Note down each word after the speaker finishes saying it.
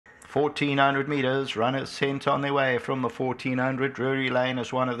1400 metres, runners sent on their way from the 1400. Drury Lane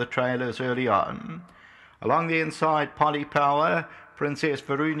is one of the trailers early on. Along the inside, Polly Power, Princess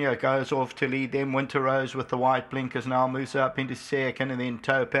Verunia goes off to lead them. Winter Rose with the white blinkers now moves up into second, and then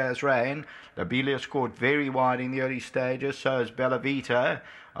Topaz Rain. Lobelia scored very wide in the early stages, so is Bella Vita.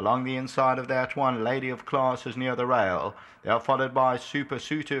 Along the inside of that one, Lady of Class is near the rail. They are followed by Super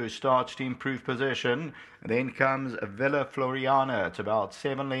Sutu, who starts to improve position. And then comes Villa Floriana. It's about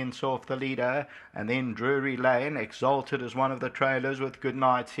 7 lengths off the leader. And then Drury Lane, exalted as one of the trailers with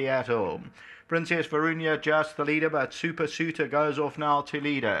Goodnight Seattle. Princess Verunia just the leader, but Super Suitor goes off now to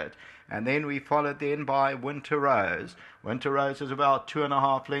lead it. And then we followed then by Winter Rose. Winter Rose is about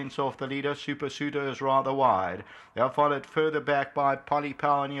 2.5 lengths off the leader. Super Suitor is rather wide. They are followed further back by Polly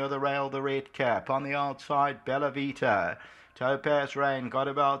Power near the rail, the red cap. On the outside, Bella Vita. Topaz Rain got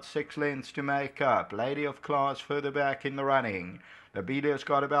about 6 lengths to make up. Lady of Class further back in the running. Lobelia's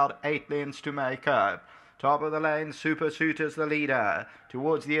got about 8 lengths to make up. Top of the lane, Super Suitor's the leader.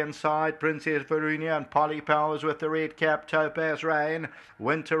 Towards the inside, Princess Verunia and Polly Powers with the red cap, Topaz Rain.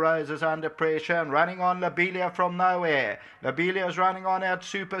 Winter Rose is under pressure and running on Lobelia from nowhere. Lobelia's running on at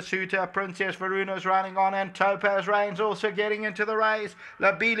Super Suitor. Princess Verunia's running on, and Topaz Rain's also getting into the race.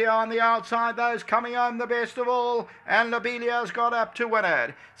 Lobelia on the outside, those coming home the best of all. And Lobelia's got up to win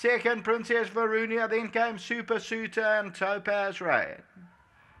it. Second, Princess Verunia, then came Super Suitor and Topaz Rain.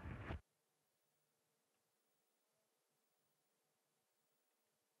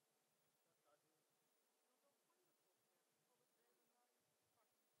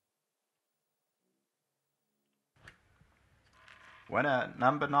 Winner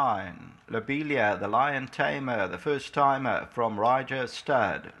number 9, Lobelia, the Lion Tamer, the first timer from Ryger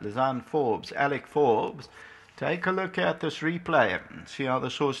Stud, Lizanne Forbes, Alec Forbes. Take a look at this replay. See how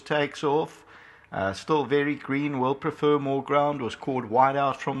this horse takes off. Still very green, will prefer more ground. Was caught wide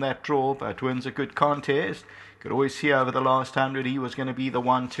out from that draw, but wins a good contest. Could always see over the last 100 he was going to be the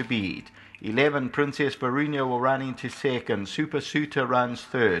one to beat. 11, Princess Verunia will run into second. Super Suitor runs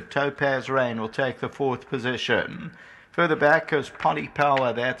third. Topaz Rain will take the 4th position. Further back goes Polly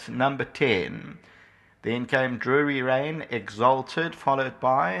Power, that's number 10. Then came Drury Rain, Exalted, followed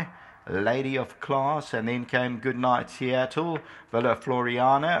by Lady of Class, and then came Goodnight Seattle, Villa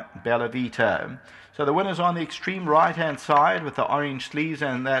Floriana, Bella Vita. So the winner's on the extreme right-hand side with the orange sleeves,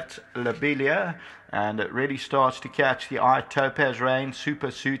 and that's Lobelia. And it really starts to catch the eye. Topaz Rain,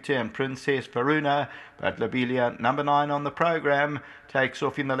 Super Suitor, and Princess Verunia. But Lobelia, number 9 on the program, takes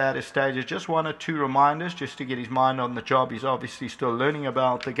off in the latter stages. Just 1 or 2 reminders just to get his mind on the job. He's obviously still learning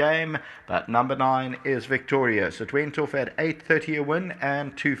about the game. But number 9 is victorious. It went off at 8.30 a win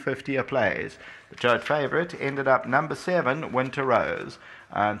and 2.50 a place. The judge favourite ended up number 7, Winter Rose,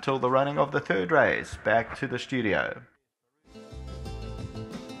 until the running of the 3rd race. Back to the studio.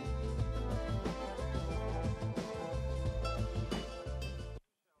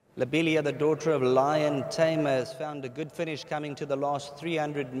 Lobelia, the daughter of Lion Tamer, has found a good finish coming to the last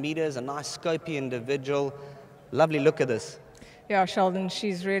 300 meters. A nice scopy individual. Lovely look at this. Yeah, Sheldon,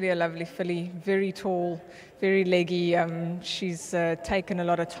 she's really a lovely filly. Very tall, very leggy. She's taken a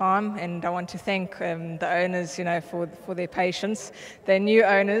lot of time, and I want to thank the owners, for their patience. They're new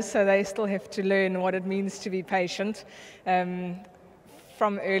owners, so they still have to learn what it means to be patient.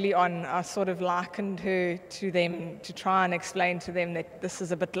 From early on, I sort of likened her to them to try and explain to them that this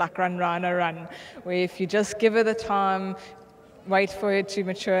is a bit like Run, Rhino, Run, where if you just give her the time, wait for her to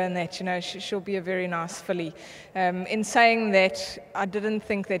mature, and that, she'll be a very nice filly. In saying that, I didn't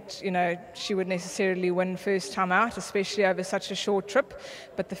think that, she would necessarily win first time out, especially over such a short trip,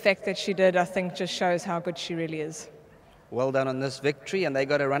 but the fact that she did, I think, just shows how good she really is. Well done on this victory, and they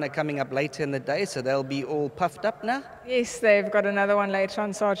got a runner coming up later in the day, so they'll be all puffed up now? Yes, they've got another one later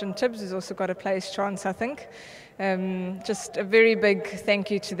on, Sergeant Tibbs, who's also got a place chance, I think. Just a very big thank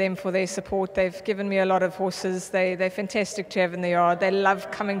you to them for their support. They've given me a lot of horses. They're fantastic to have in the yard. They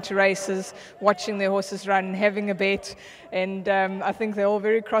love coming to races, watching their horses run, having a bet. And I think they're all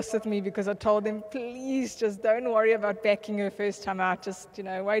very cross with me because I told them, please just don't worry about backing her first time out. Just,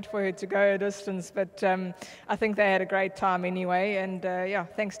 wait for her to go a distance. But I think they had a great time anyway. And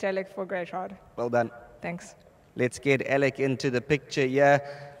thanks to Alec for a great ride. Well done. Thanks. Let's get Alec into the picture here.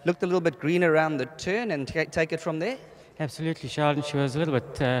 Looked a little bit green around the turn, and take it from there. Absolutely, Sheldon. She was a little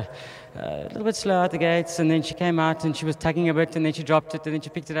bit slow at the gates, and then she came out and she was tugging a bit, and then she dropped it, and then she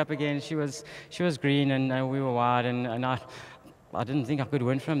picked it up again. She was green, and we were wide, and I didn't think I could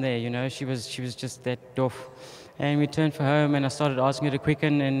win from there. She was just that doff. And we turned for home, and I started asking her to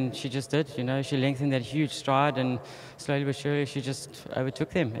quicken, and she just did. She lengthened that huge stride, and slowly but surely she just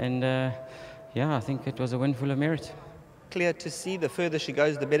overtook them. And I think it was a win full of merit. clear to see the further she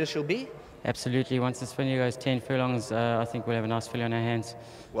goes, the better she'll be? Absolutely. Once this filly goes 10 furlongs, I think we'll have a nice filly on our hands.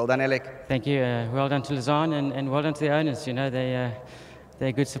 Well done, Alec. Thank you. Well done to Lausanne and well done to the owners. You know,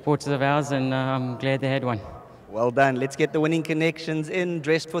 they're good supporters of ours, and I'm glad they had one. Well done. Let's get the winning connections in,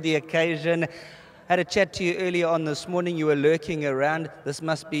 dressed for the occasion. Had a chat to you earlier on this morning. You were lurking around. This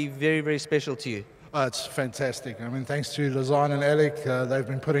must be very, very special to you. Oh, it's fantastic. I mean, thanks to Lausanne and Alec, they've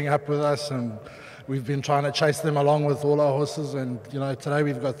been putting up with us, and we've been trying to chase them along with all our horses. And you know, today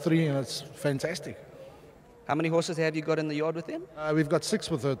we've got 3, and it's fantastic. How many horses have you got in the yard with them? We've got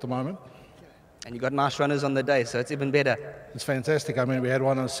 6 with her at the moment. And you got nice runners on the day, so it's even better. It's fantastic. I mean, we had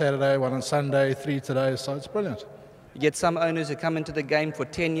one on Saturday, one on Sunday, 3 today, so it's brilliant. You get some owners who come into the game for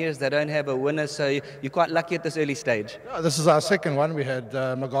 10 years, they don't have a winner, so you're quite lucky at this early stage. Yeah, this is our second one. We had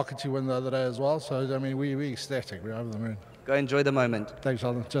Magokati win the other day as well, so I mean, we're ecstatic. We're over the moon. Go enjoy the moment. Thanks,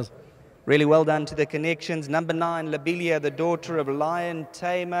 Sheldon. Cheers. Really well done to the connections. Number 9, LOBELIA, the daughter of Lion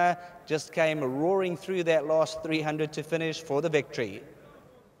Tamer, just came roaring through that last 300 to finish for the victory.